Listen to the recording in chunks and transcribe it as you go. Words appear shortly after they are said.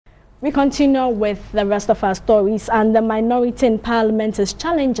We continue with the rest of our stories, and the minority in Parliament is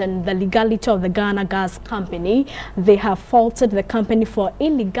challenging the legality of the Ghana Gas Company. They have faulted the company for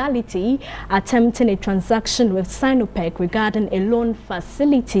illegality, attempting a transaction with Sinopec regarding a loan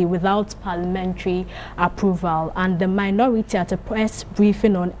facility without parliamentary approval. And the minority, at a press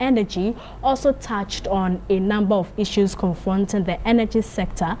briefing on energy, also touched on a number of issues confronting the energy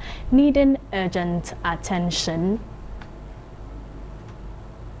sector needing urgent attention.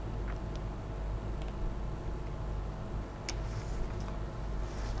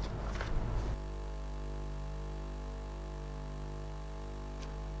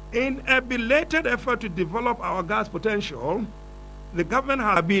 In a belated effort to develop our gas potential, the government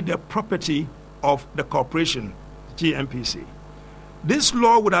has been the property of the corporation, GNPC. This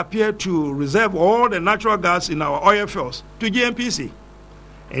law would appear to reserve all the natural gas in our oil fields to GNPC.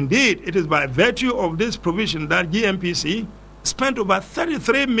 Indeed, it is by virtue of this provision that GNPC spent over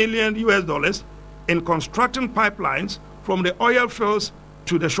 $33 million in constructing pipelines from the oil fields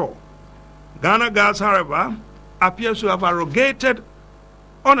to the shore. Ghana Gas, however, appears to have arrogated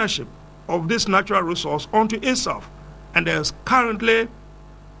ownership of this natural resource onto itself, and there is currently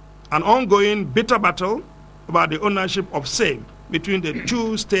an ongoing bitter battle about the ownership of same between the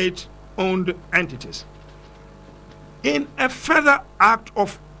two state-owned entities. In a further act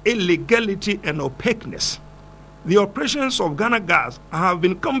of illegality and opaqueness, the operations of Ghana Gas have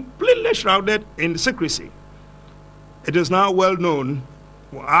been completely shrouded in secrecy. It is now well known,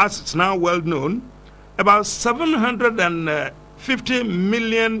 about $750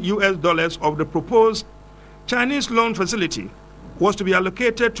 million of the proposed Chinese loan facility was to be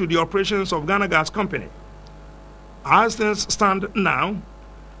allocated to the operations of Ghana Gas Company. As things stand now,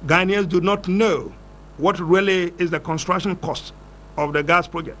 Ghanaians do not know what really is the construction cost of the gas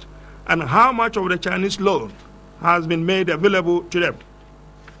project and how much of the Chinese loan has been made available to them.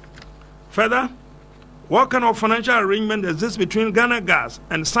 Further, what kind of financial arrangement exists between Ghana Gas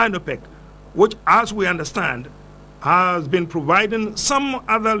and Sinopec, which, as we understand, has been providing some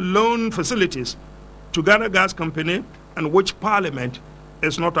other loan facilities to Ghana Gas Company and which Parliament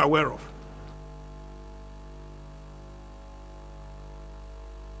is not aware of.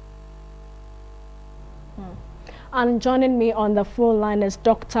 And joining me on the phone line is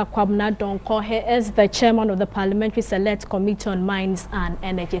Dr. Kwabena Donkor. He is the chairman of the Parliamentary Select Committee on Mines and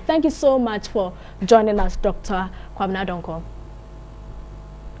Energy. Thank you so much for joining us, Dr. Kwabena Donkor.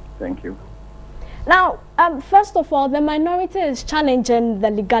 Thank you. Now, first of all, the minority is challenging the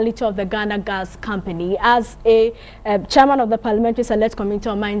legality of the Ghana Gas Company. As a chairman of the Parliamentary Select Committee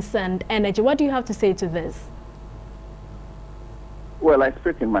on Mines and Energy, what do you have to say to this? Well, I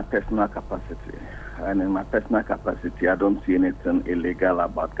speak in my personal capacity. And in my personal capacity, I don't see anything illegal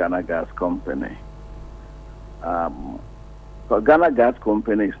about Ghana Gas Company. So Ghana Gas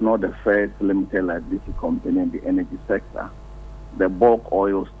Company is not the first limited liability company in the energy sector. The bulk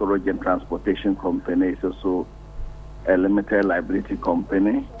oil storage and transportation company is also a limited liability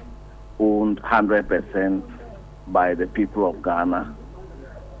company owned 100% by the people of Ghana.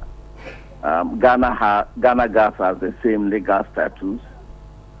 Ghana Gas has the same legal status.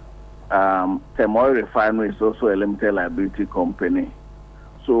 Oil Refinery is also a limited liability company.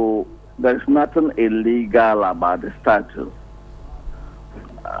 So there's nothing illegal about the status.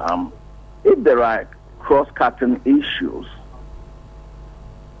 If there are cross-cutting issues,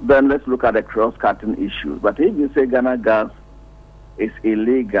 then let's look at the cross-cutting issues. But if you say Ghana Gas is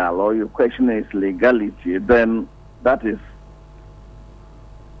illegal or your question is legality, then that is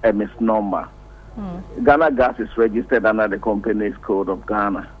a misnomer. Ghana Gas is registered under the Companies Code of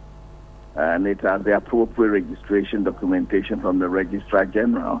Ghana, and it has the appropriate registration documentation from the Registrar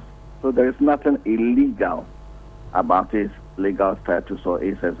General. So there is nothing illegal about its legal status or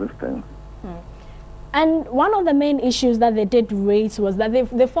its existence. And one of the main issues that they did raise was that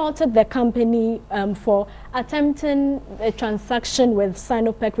they faulted the company for attempting a transaction with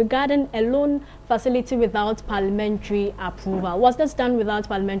Sinopec regarding a loan facility without parliamentary approval. Was this done without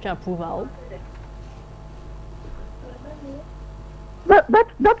parliamentary approval?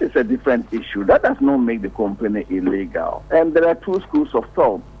 That is a different issue. That does not make the company illegal. And there are two schools of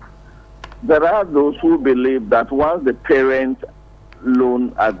thought. There are those who believe that once the parent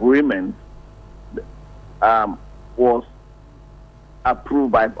loan agreement was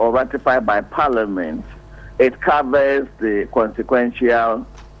approved by or ratified by Parliament, it covers the consequential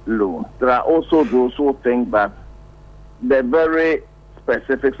loan. There are also those who think that the very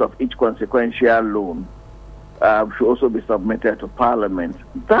specifics of each consequential loan should also be submitted to Parliament.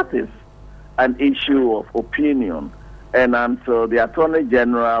 That is an issue of opinion, and until the Attorney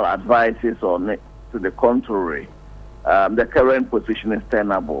General advises on it to the contrary, the current position is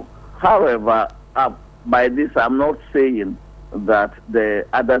tenable. However, by this, I'm not saying that the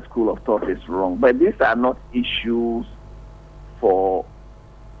other school of thought is wrong, but these are not issues for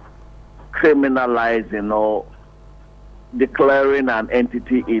criminalizing or declaring an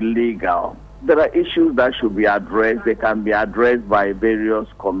entity illegal. There are issues that should be addressed. They can be addressed by various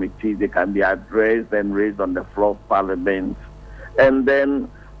committees. They can be addressed and raised on the floor of Parliament. And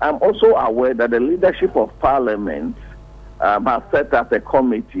then I'm also aware that the leadership of Parliament has set up a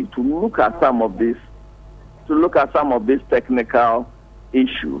committee to look at some of these technical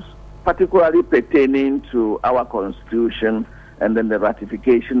issues, particularly pertaining to our constitution and then the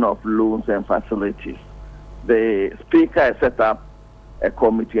ratification of loans and facilities. The Speaker has set up a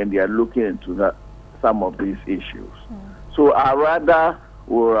committee and they are looking into some of these issues. So I rather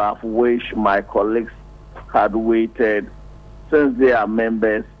would have wished my colleagues had waited, since they are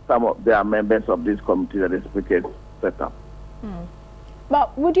members, they are members of this committee that the Speaker set up.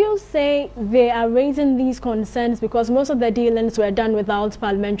 But would you say they are raising these concerns because most of the dealings were done without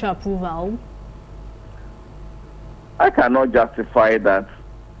parliamentary approval? I cannot justify that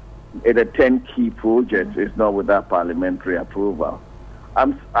the 10 key projects is not without parliamentary approval.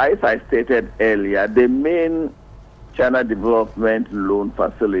 As I stated earlier, the main China Development Loan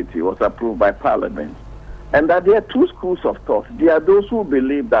Facility was approved by Parliament. And that there are two schools of thought. There are those who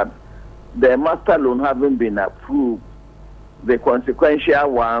believe that the master loan having been approved, the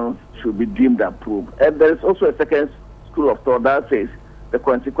consequential ones should be deemed approved. And there is also a second school of thought that says the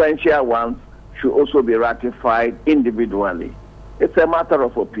consequential ones should also be ratified individually. It's a matter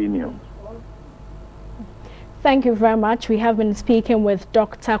of opinion. Thank you very much. We have been speaking with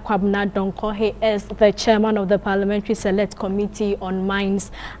Dr. Kwabena Donkor. He is the chairman of the Parliamentary Select Committee on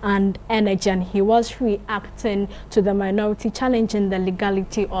Mines and Energy, and he was reacting to the minority challenging the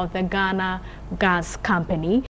legality of the Ghana Gas Company.